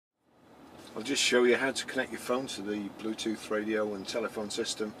I'll just show you how to connect your phone to the Bluetooth radio and telephone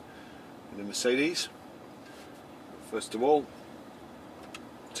system in the Mercedes. First of all,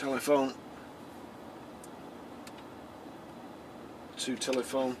 telephone to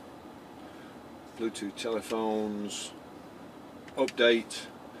telephone, Bluetooth telephones, update,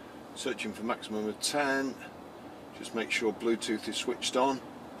 searching for maximum of 10, just make sure Bluetooth is switched on,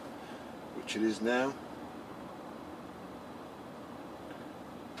 which it is now.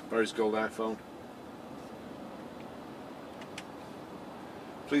 Barry's Gold iPhone.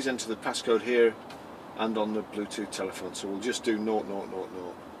 Please enter the passcode here and on the Bluetooth telephone. So we'll just do 0, 0, 0,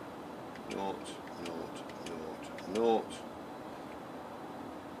 0, 0, 0, 0, 0,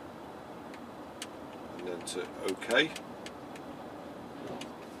 and then to OK.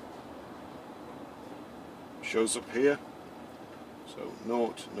 Shows up here. So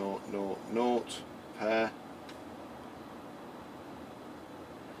 0, 0, 0, 0, pair.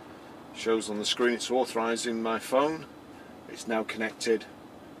 Shows on the screen it's authorising my phone. It's now connected,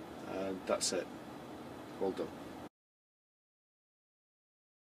 and that's it. Well done.